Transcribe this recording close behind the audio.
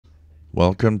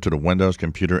Welcome to the Windows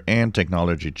Computer and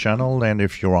Technology channel, and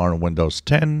if you're on Windows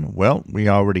 10, well, we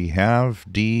already have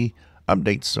the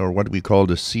updates, or what we call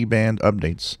the C-band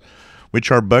updates, which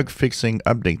are bug-fixing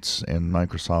updates, and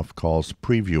Microsoft calls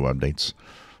preview updates,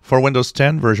 for Windows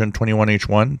 10 version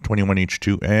 21H1,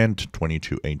 21H2, and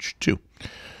 22H2.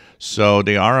 So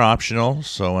they are optional,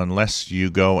 so unless you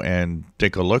go and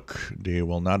take a look, they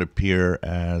will not appear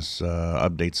as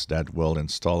updates that will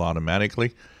install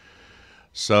automatically.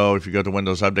 So if you go to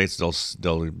Windows Updates,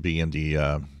 they'll be in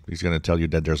the, he's going to tell you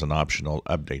that there's an optional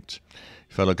update.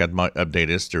 If I look at my update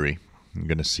history, I'm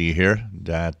going to see here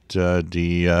that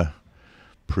the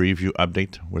preview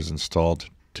update was installed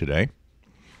today,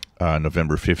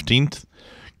 November 15th,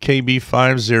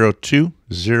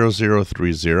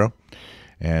 KB5020030.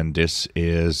 And this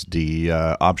is the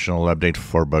optional update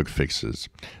for bug fixes.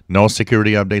 No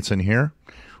security updates in here.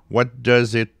 What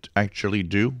does it actually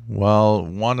do? Well,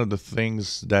 one of the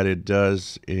things that it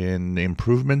does in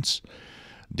improvements,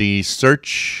 the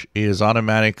search is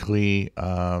automatically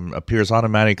appears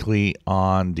automatically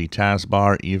on the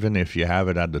taskbar, even if you have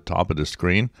it at the top of the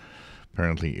screen.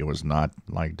 Apparently, it was not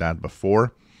like that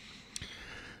before.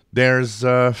 There's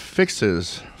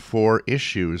fixes for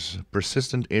issues,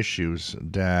 persistent issues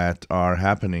that are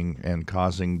happening and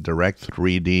causing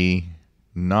Direct3D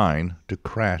 9 to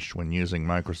crash when using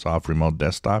Microsoft Remote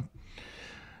Desktop.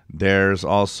 There's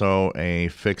also a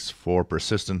fix for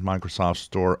persistent Microsoft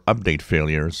Store update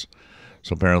failures.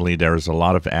 So apparently there's a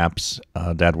lot of apps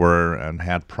that were and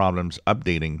had problems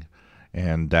updating,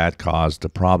 and that caused the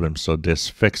problem. So this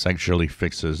fix actually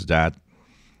fixes that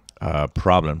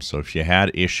problem. So if you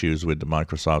had issues with the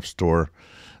Microsoft Store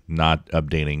not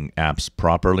updating apps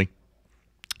properly,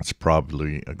 it's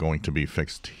probably going to be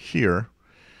fixed here.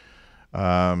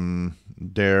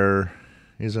 There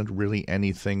isn't really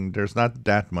anything. There's not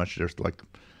that much. There's like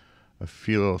a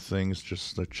few little things.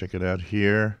 Just to check it out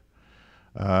here.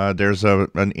 There's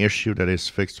an issue that is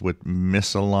fixed with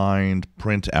misaligned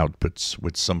print outputs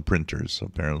with some printers.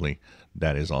 Apparently,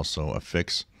 that is also a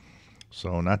fix.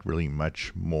 So not really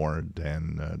much more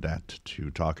than that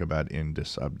to talk about in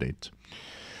this update.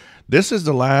 This is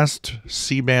the last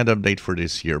C-band update for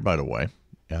this year, by the way.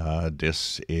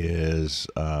 This is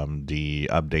the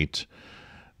update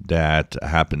that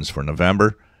happens for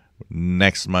November.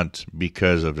 Next month,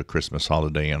 because of the Christmas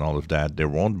holiday and all of that, there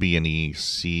won't be any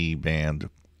C-band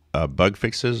bug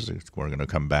fixes. We're going to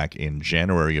come back in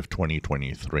January of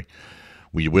 2023.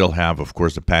 We will have, of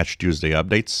course, the Patch Tuesday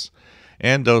updates.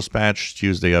 And those Patch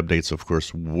Tuesday updates, of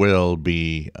course, will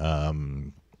be,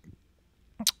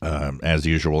 as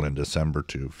usual, in December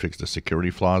to fix the security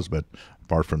flaws. But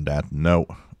apart from that, no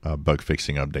bug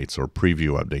fixing updates or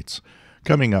preview updates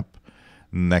coming up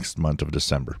next month of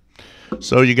December.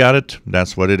 So you got it.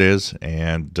 That's what it is.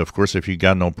 And of course, if you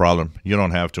got no problem, you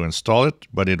don't have to install it,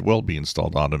 but it will be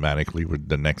installed automatically with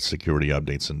the next security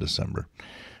updates in December.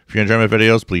 If you enjoy my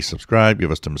videos, please subscribe,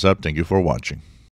 give us thumbs up. Thank you for watching.